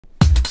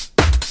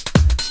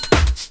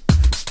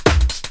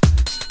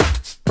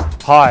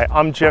Hi,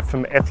 I'm Jeff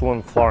from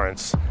E&F'S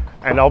Florence,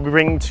 and I'll be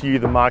bringing to you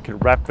the market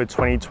wrap for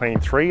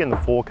 2023 and the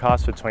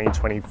forecast for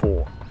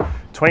 2024.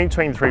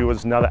 2023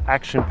 was another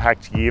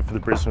action-packed year for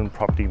the Brisbane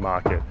property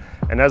market,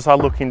 and as I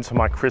look into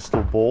my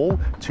crystal ball,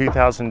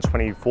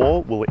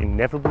 2024 will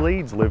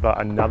inevitably deliver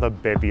another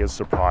bevy of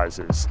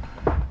surprises.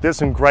 There's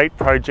some great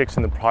projects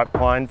in the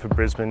pipeline for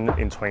Brisbane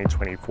in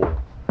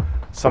 2024.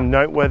 Some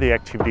noteworthy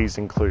activities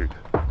include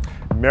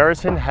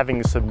Meriton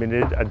having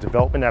submitted a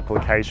development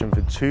application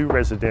for 2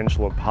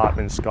 residential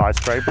apartment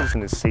skyscrapers in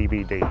the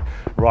CBD,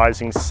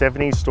 rising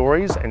 70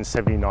 stories and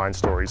 79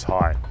 stories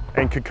high.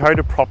 And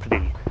Kokoda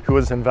Property, who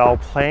has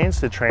unveiled plans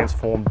to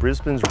transform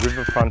Brisbane's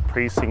riverfront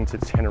precinct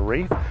at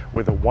Tenerife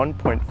with a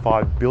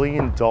 $1.5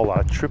 billion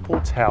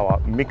triple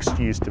tower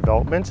mixed-use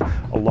development,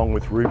 along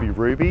with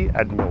Ruby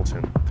at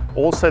Milton.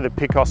 Also, the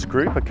Picos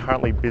Group are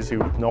currently busy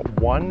with not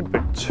 1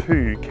 but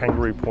 2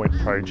 Kangaroo Point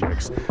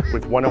projects,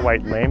 with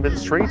 108 Lambert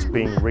Street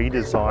being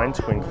redesigned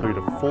to include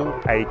a full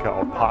acre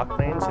of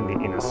parklands in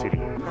the inner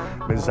city.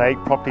 Mosaic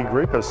Property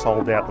Group has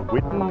sold out the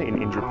Whitten in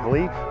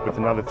Indooroopilly, with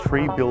another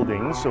 3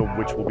 buildings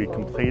which will be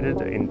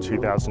completed in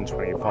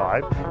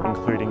 2025,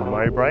 including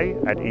Mowbray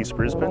at East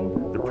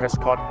Brisbane, the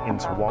Prescott in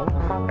Toowong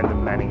and the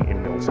Manning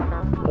in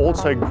Milton.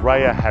 Also,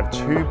 Greyer have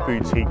 2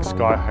 boutique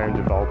sky home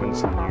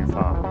developments in New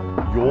Farm,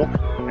 York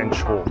and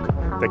Chalk,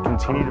 that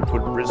continue to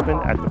put Brisbane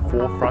at the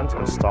forefront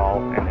of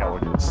style and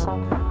elegance.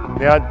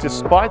 Now,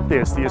 despite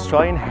this, the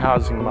Australian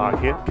housing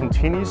market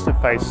continues to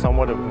face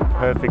somewhat of a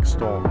perfect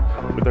storm,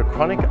 with a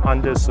chronic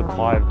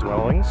undersupply of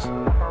dwellings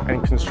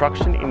and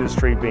construction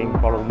industry being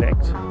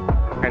bottlenecked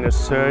and a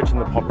surge in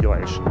the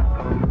population.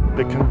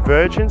 The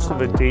convergence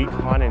of a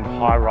decline in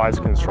high-rise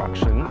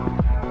construction,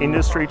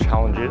 industry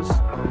challenges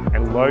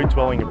and low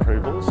dwelling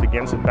approvals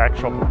against a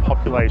backdrop of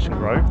population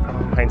growth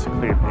paints a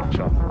clear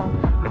picture.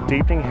 A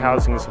deepening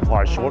housing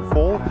supply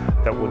shortfall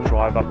that will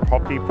drive up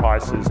property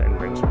prices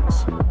and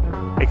rentals.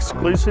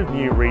 Exclusive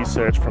new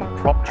research from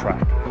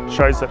PropTrack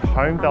shows that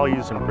home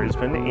values in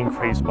Brisbane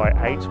increased by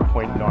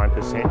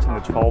 8.9% in the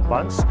 12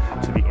 months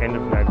to the end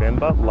of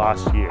November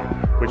last year,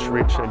 which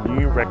reached a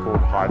new record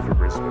high for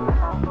Brisbane.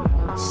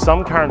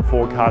 Some current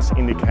forecasts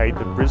indicate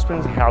that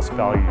Brisbane's house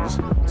values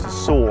to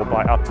soar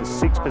by up to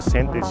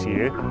 6% this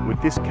year,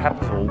 with this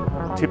capital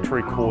tipped to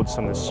record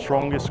some of the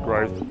strongest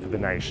growth for the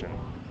nation.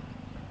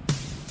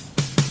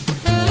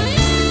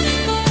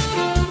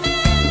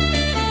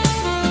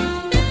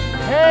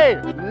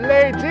 Hey,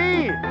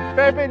 lady,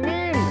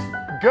 feminine,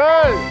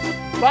 girl,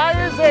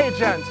 buyer's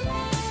agent.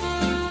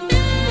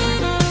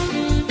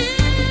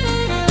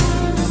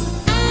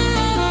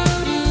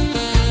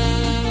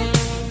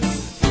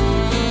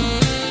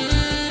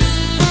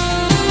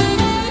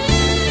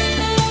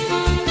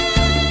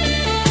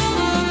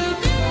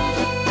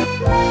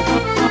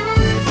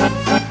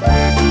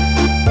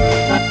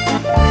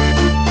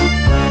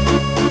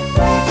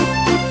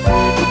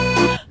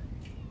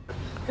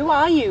 Who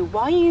are you?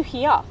 Why are you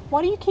here?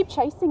 Why do you keep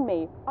chasing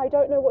me? I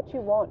don't know what you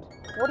want.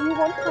 What do you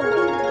want from me? Who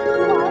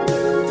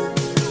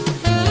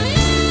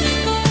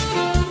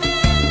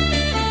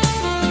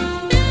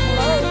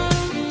are you?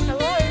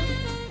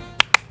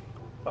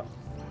 Hello?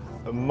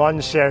 Mon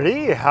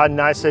chéri, how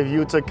nice of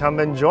you to come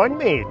and join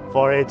me,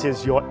 for it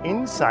is your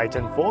insight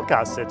and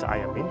forecast that I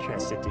am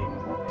interested in.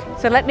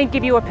 So let me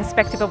give you a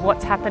perspective of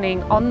what's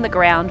happening on the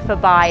ground for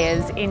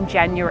buyers in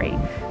January.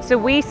 So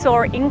we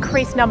saw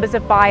increased numbers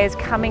of buyers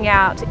coming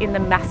out in the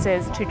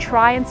masses to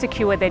try and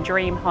secure their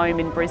dream home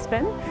in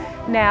Brisbane.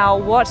 Now,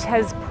 what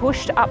has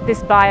pushed up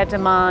this buyer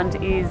demand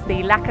is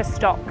the lack of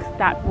stock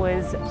that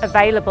was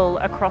available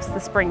across the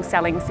spring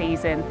selling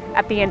season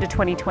at the end of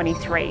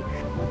 2023.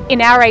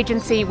 In our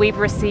agency, we've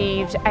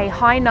received a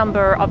high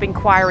number of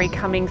inquiry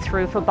coming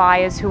through for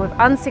buyers who have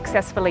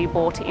unsuccessfully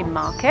bought in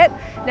market.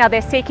 Now,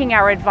 they're seeking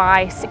our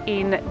advice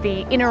in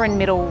the inner and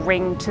middle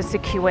ring to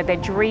secure their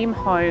dream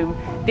home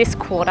this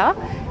quarter.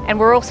 And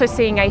we're also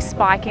seeing a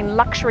spike in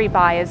luxury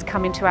buyers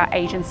come into our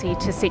agency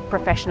to seek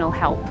professional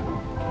help.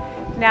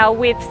 Now,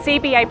 with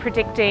CBA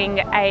predicting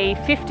a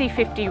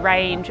 50-50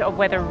 range of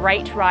whether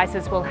rate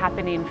rises will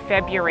happen in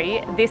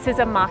February, this is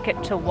a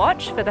market to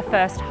watch for the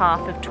first half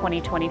of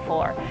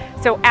 2024.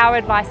 So our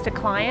advice to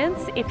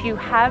clients, if you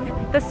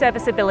have the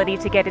serviceability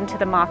to get into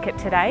the market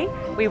today,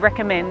 we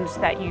recommend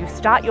that you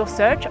start your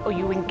search or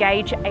you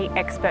engage an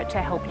expert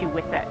to help you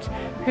with it.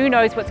 Who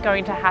knows what's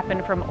going to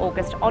happen from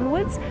August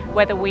onwards,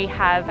 whether we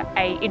have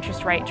an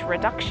interest rate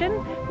reduction,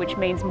 which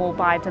means more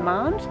buyer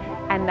demand,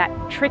 and that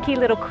tricky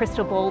little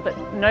crystal ball that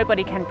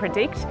nobody can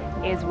predict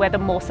is whether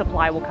more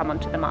supply will come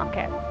onto the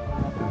market.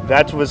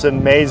 That was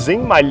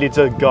amazing, my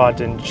little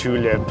garden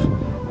tulip.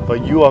 For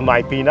you are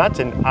my peanut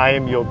and I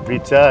am your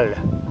brittle.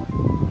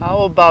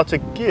 How about a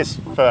kiss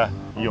for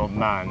your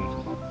man?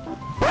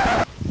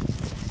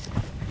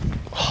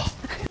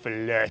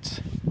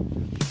 Flirt.